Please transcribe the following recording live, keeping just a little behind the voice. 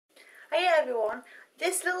Hiya everyone,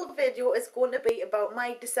 this little video is going to be about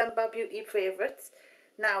my December beauty favourites.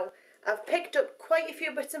 Now, I've picked up quite a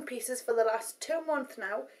few bits and pieces for the last 2 months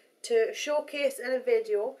now to showcase in a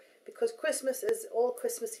video because Christmas is all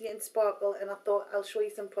Christmassy and sparkle, and I thought I'll show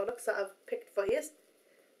you some products that I've picked for you.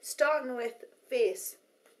 Starting with face.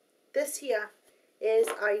 This here is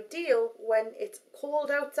ideal when it's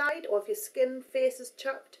cold outside or if your face is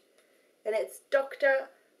chapped, and it's Dr.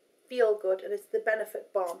 Feel Good and it's the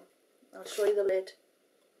Benefit Balm. I'll show you the lid.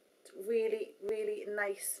 It's really, really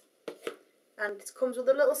nice. And it comes with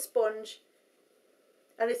a little sponge.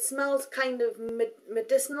 And it smells kind of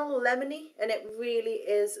medicinal, lemony. And it really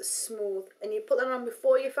is smooth. And you put that on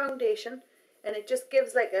before your foundation. And it just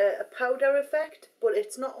gives like a powder effect. But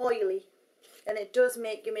it's not oily. And it does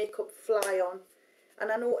make your makeup fly on.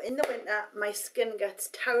 And I know in the winter my skin gets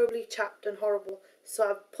terribly chapped and horrible. So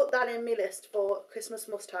I've put that in my list for Christmas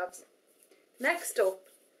must-haves. Next up,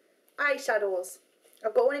 eyeshadows.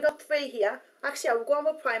 I've only got 3 here. Actually, I'll go on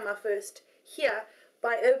with primer first. Here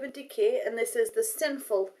by Urban Decay, and this is the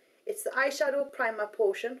Sinful. It's the eyeshadow primer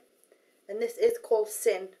potion, and this is called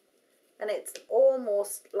Sin, and it's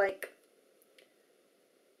almost like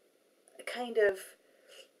a kind of,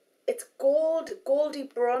 it's goldy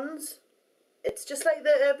bronze. It's just like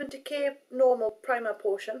the Urban Decay normal primer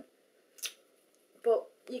potion, but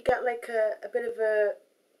you get like a bit of a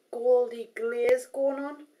goldy glaze going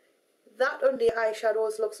on. That under the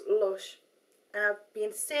eyeshadows looks lush, and I've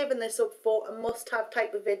been saving this up for a must-have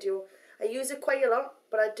type of video. I use it quite a lot,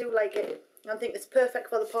 but I do like it. I think it's perfect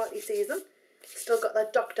for the party season. Still got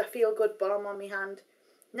that Dr. Feel Good balm on my hand.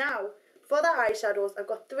 Now, for the eyeshadows, I've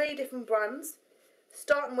got 3 different brands,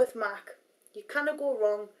 starting with MAC. You cannot go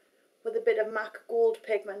wrong with a bit of MAC Gold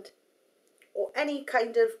pigment, or any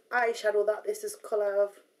kind of eyeshadow that this is colour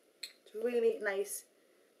of. It's really nice.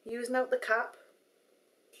 Using out the cap,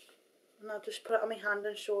 and I'll just put it on my hand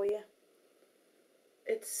and show you.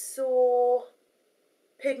 It's so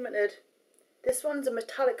pigmented. This one's a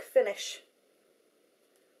metallic finish,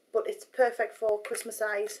 but it's perfect for Christmas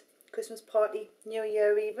eyes, Christmas party, New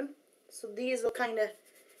Year even. So these will kind of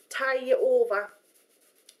tie you over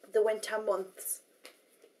the winter months.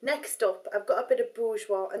 Next up, I've got a bit of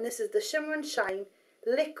Bourjois, and this is the Shimmer and Shine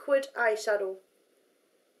Liquid Eyeshadow.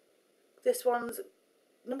 This one's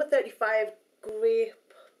number 35 Grey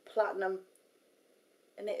Platinum,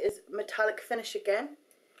 and it is metallic finish again.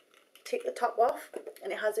 Take the top off,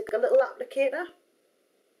 and it has like a little applicator,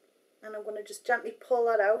 and I'm going to just gently pull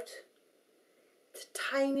that out. It's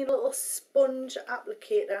a tiny little sponge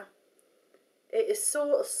applicator. It is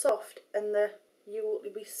so soft, and you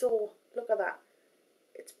will be so, look at that.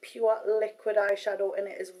 It's pure liquid eyeshadow, and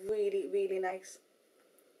it is really, really nice.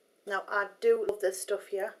 Now I do love this stuff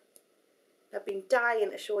here. I've been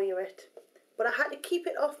dying to show you it, but I had to keep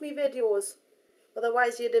it off my videos,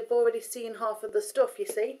 otherwise you'd have already seen half of the stuff, you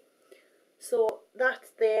see. So that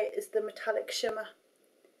there is the metallic shimmer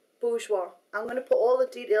Bourjois. I'm going to put all the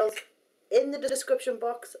details in the description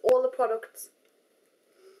box, all the products.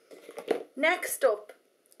 Next up,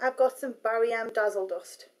 I've got some Barry M Dazzle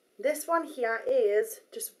Dust. This one here is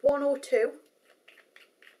just 102.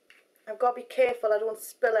 I've got to be careful I don't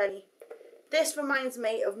spill any. This reminds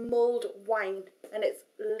me of mulled wine, and it's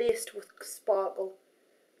laced with sparkle,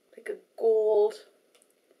 like a gold.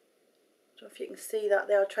 I don't know if you can see that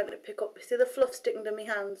there. I'm trying to pick up. You see the fluff sticking to my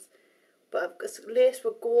hands, but it's laced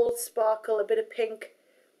with gold sparkle, a bit of pink.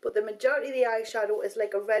 But the majority of the eyeshadow is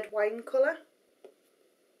like a red wine colour.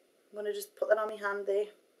 I'm going to just put that on my hand there.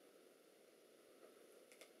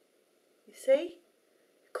 You see?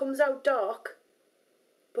 It comes out dark,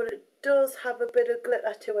 but it does have a bit of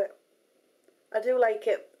glitter to it. I do like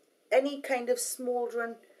it. Any kind of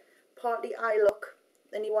smouldering party eye look,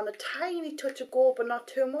 and you want a tiny touch of gold but not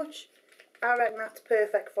too much, I reckon that's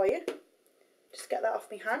perfect for you. Just get that off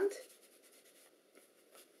my hand.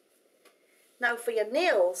 Now for your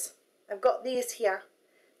nails, I've got these here.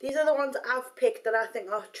 These are the ones I've picked that I think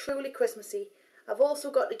are truly Christmassy. I've also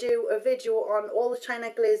got to do a video on all the China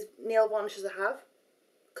Glaze nail varnishes I have,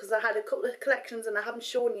 because I had a couple of collections and I haven't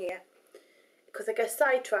shown you yet, because I get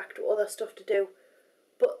sidetracked with other stuff to do.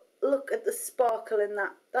 But look at the sparkle in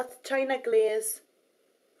that. That's China Glaze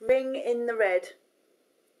Ring in the Red,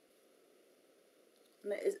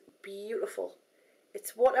 and it is beautiful.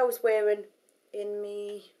 It's what I was wearing in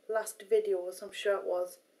my last videos, I'm sure it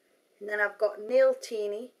was. And then I've got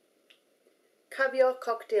Nailtini Caviar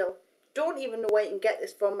Cocktail. Don't even know where you can get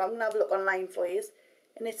this from. I'm going to have a look online for you.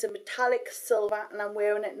 And it's a metallic silver, and I'm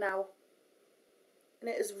wearing it now. And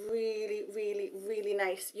it is really, really, really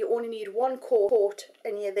nice. You only need 1 coat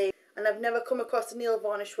and you're there. and I've never come across a nail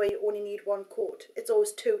varnish where you only need one coat. It's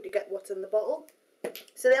always two to get what's in the bottle.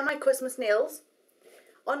 So they're my Christmas nails.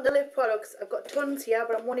 On the lip products, I've got tons here,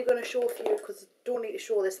 but I'm only going to show a few because I don't need to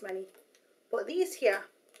show this many. But these here,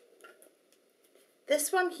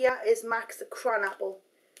 this one here is MAC's Cranapple.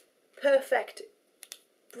 Perfect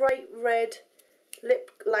bright red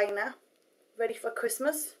lip liner, ready for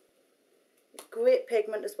Christmas. Great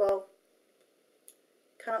pigment as well.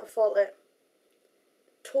 Cannot fault it.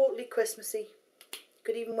 Totally Christmassy.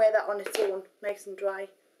 Could even wear that on its own, nice and dry.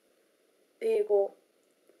 There you go.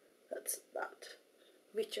 That's that.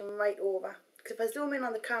 Reaching right over. Because if I zoom in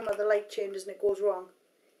on the camera, the light changes and it goes wrong.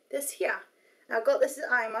 This here, now I got this at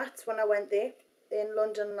IMATS when I went there in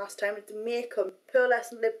London last time. It's Makern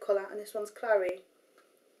pearlescent lip colour, and this one's Claret.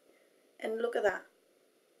 And look at that.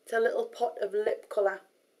 It's a little pot of lip colour.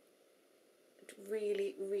 It's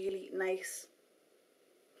really, really nice.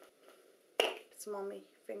 It's mommy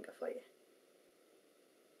finger for you.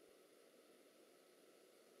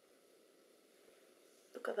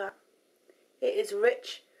 Look at that. It is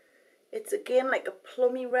rich. It's again like a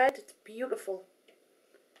plummy red. It's beautiful.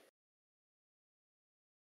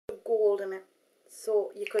 Gold in it.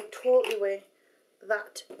 So you could totally wear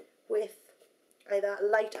that with either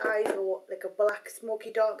light eyes or like a black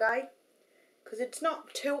smoky dark eye. Because it's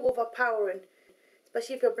not too overpowering.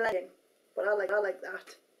 Especially if you're blending. But I like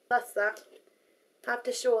that. That's that. I have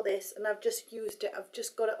to show this, and I've just used it. I've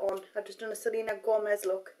just got it on. I've just done a Selena Gomez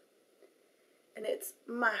look. And it's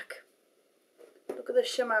MAC. Look at the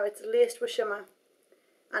shimmer. It's laced with shimmer.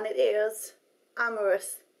 And it is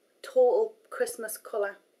Amourous. Total Christmas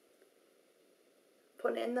colour.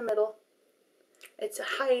 Putting it in the middle. It's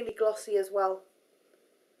highly glossy as well.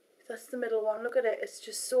 That's the middle one. Look at it. It's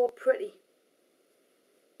just so pretty.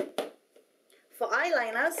 For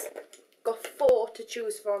eyeliners, got 4 to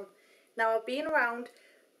choose from. Now I've been around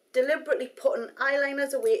deliberately putting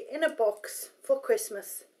eyeliners away in a box for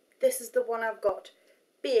Christmas. This is the one I've got.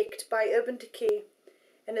 Baked by Urban Decay.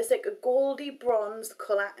 And it's like a goldy bronze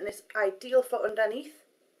colour, and it's ideal for underneath.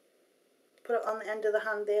 Put it on the end of the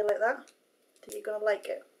hand there like that. I think you're going to like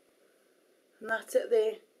it. And that's it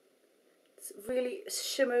there. It's really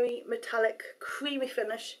shimmery, metallic, creamy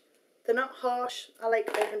finish. They're not harsh. I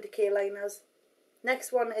like Urban Decay liners.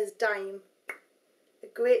 Next one is Dime. A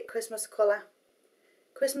great Christmas colour.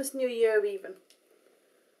 Christmas, New Year even.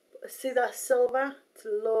 But see that silver? It's a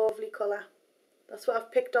lovely colour. That's what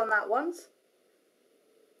I've picked on that once.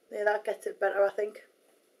 Yeah, that gets it better, I think.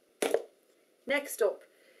 Next up.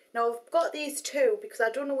 Now I've got these two because I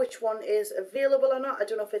don't know which one is available or not. I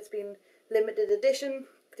don't know if it's been limited edition,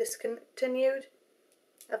 discontinued.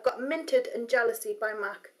 I've got Minted and Jealousy by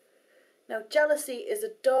MAC. Now Jealousy is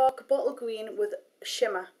a dark bottle green with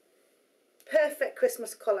shimmer. Perfect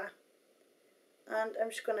Christmas colour. And I'm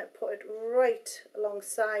just going to put it right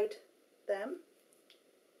alongside them.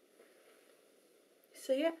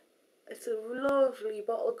 See it? It's a lovely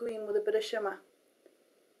bottle green with a bit of shimmer.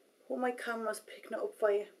 Hope my camera's picking it up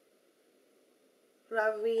for you. But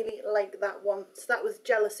I really like that one. So that was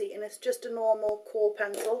Jealousy, and it's just a normal kohl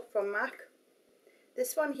pencil from MAC.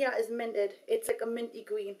 This one here is minted. It's like a minty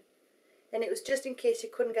green. And it was just in case you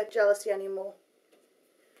couldn't get Jealousy anymore.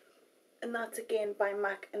 And that's again by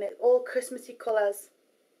MAC, and it's all Christmassy colours.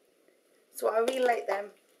 So I really like them.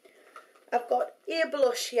 I've got a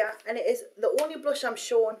blush here, and it is the only blush I'm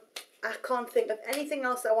showing. I can't think of anything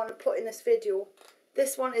else I want to put in this video.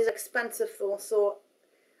 This one is expensive though, so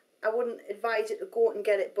I wouldn't advise you to go and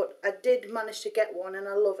get it, but I did manage to get one and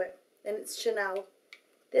I love it. And it's Chanel.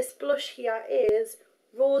 This blush here is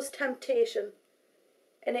Rose Temptation,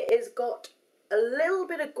 and it has got a little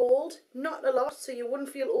bit of gold, not a lot, so you wouldn't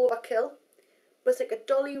feel overkill. But it's like a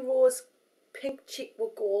Dolly Rose pink cheek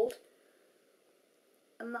with gold.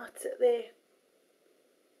 And that's it there.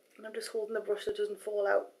 And I'm just holding the brush so it doesn't fall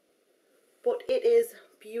out. But it is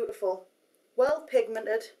beautiful. Well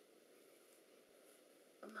pigmented.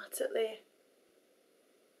 And that's it there.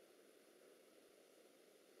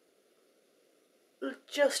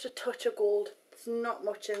 Just a touch of gold. There's not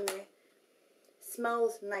much in there.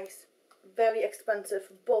 Smells nice. Very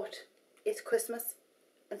expensive, but it's Christmas,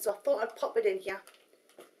 and so I thought I'd pop it in here.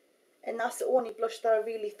 And that's the only blush that I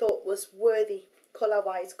really thought was worthy colour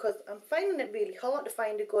wise, because I'm finding it really hard to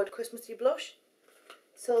find a good Christmassy blush.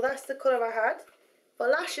 So that's the colour I had. For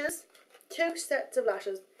lashes, 2 sets of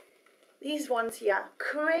lashes. These ones here,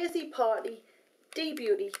 Crazy Party D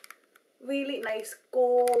Beauty. Really nice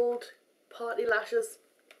gold party lashes.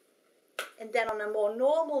 And then on a more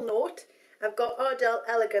normal note, I've got Ardell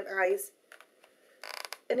Elegant eyes.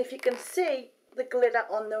 And if you can see the glitter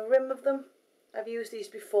on the rim of them, I've used these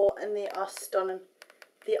before and they are stunning.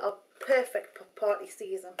 They are perfect for party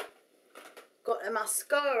season. Got a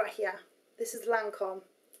mascara here. This is Lancome.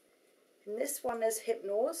 And this one is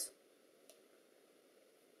Hypnose.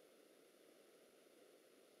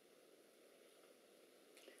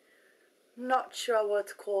 Not sure what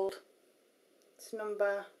it's called. It's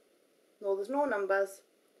number, no, there's no numbers.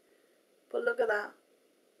 But look at that.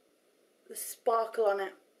 The sparkle on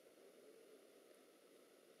it.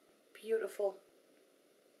 Beautiful.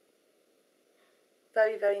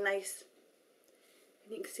 Very, very nice.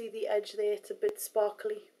 And you can see the edge there, it's a bit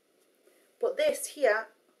sparkly. But this here,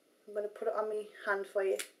 I'm going to put it on my hand for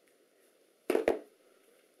you.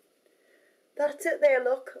 That's it there,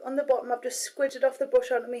 look. On the bottom, I've just squidged off the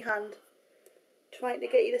brush onto my hand. Trying to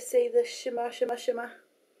get you to see the shimmer, shimmer, shimmer.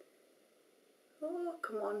 Oh,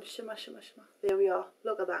 come on, shimmer, shimmer, shimmer. There we are.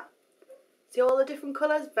 Look at that. See all the different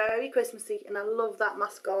colours? Very Christmassy, and I love that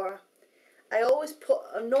mascara. I always put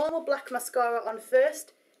a normal black mascara on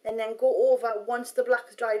first, and then go over once the black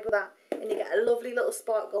is dried with that, and you get a lovely little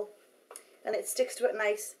sparkle, and it sticks to it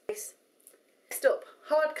nice. Next up,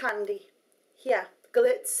 hard candy. Here,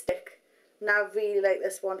 Glaze stick. Now I really like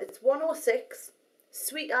this one. It's 106,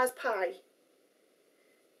 sweet as pie.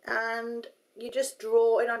 And you just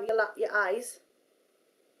draw it on your eyes.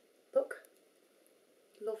 Look,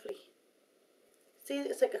 lovely. See,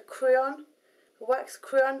 it's like a crayon, a wax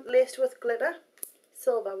crayon laced with glitter,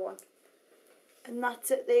 silver one. And that's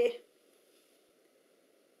it there.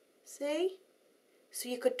 See? So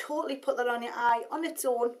you could totally put that on your eye on its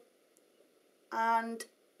own and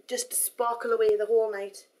just sparkle away the whole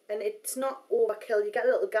night. And it's not overkill, you get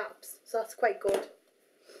little gaps, so that's quite good.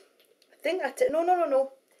 I think that's it.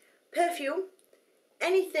 No. Perfume,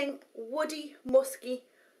 anything woody, musky,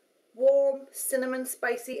 warm, cinnamon,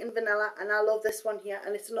 spicy and vanilla, and I love this one here,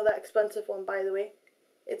 and it's another expensive one by the way.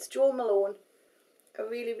 It's Jo Malone. I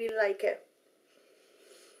really, really like it.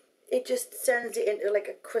 It just sends it into like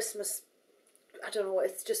a Christmas, I don't know,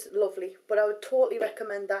 it's just lovely. But I would totally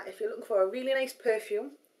recommend that if you're looking for a really nice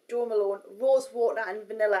perfume. Jo Malone, rose water and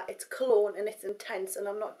vanilla. It's cologne and it's intense, and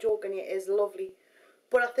I'm not joking, it is lovely.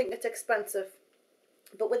 But I think it's expensive.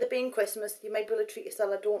 But with it being Christmas, you might be able to treat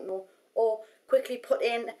yourself, I don't know. Or quickly put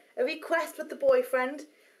in a request with the boyfriend.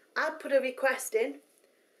 I put a request in.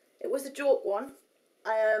 It was a joke one.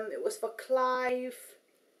 It was for Clive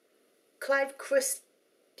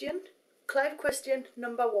Christian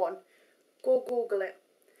 #1. Go Google it.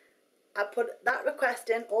 I put that request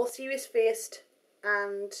in, all serious faced,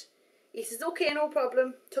 and he says, okay, no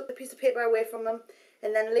problem. Took the piece of paper away from him,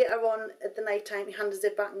 and then later on at the night time he handed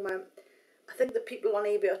it back and went, I think the people on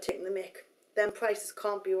eBay are taking the mick. Them prices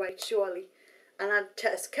can't be right, surely. And I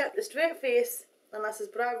just kept a straight face, and I says,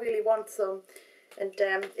 but I really want some. And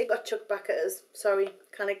it got chucked back at us. Sorry,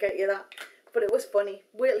 can't get you that. But it was funny.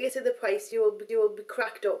 Wait till you see the price, you will be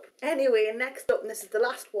cracked up. Anyway, next up, and this is the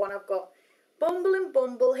last one I've got, Bumble and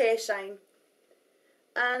Bumble Hair Shine.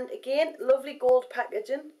 And again, lovely gold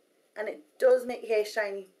packaging, and it does make hair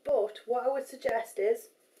shiny. But what I would suggest is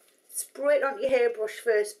spray it onto your hairbrush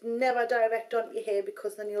first, never direct onto your hair,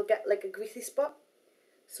 because then you'll get like a greasy spot.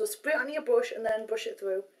 So spray it onto your brush and then brush it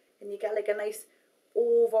through, and you get like a nice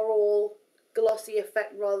overall glossy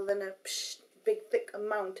effect rather than a big thick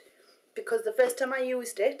amount. Because the first time I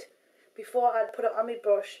used it, before I'd put it on my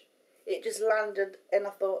brush, it just landed, and I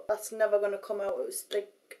thought that's never going to come out. It was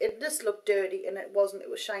like, it just looked dirty, and it wasn't, it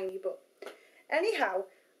was shiny. But anyhow,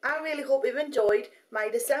 I really hope you've enjoyed my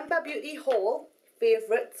December beauty haul,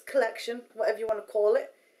 favourites, collection, whatever you want to call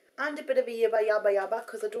it, and a bit of a yabba yabba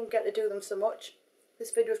because I don't get to do them so much.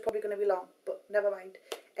 This video is probably going to be long, but never mind.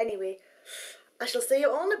 Anyway, I shall see you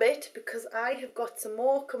all in a bit because I have got some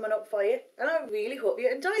more coming up for you, and I really hope you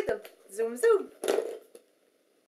enjoyed them. Zoom zoom.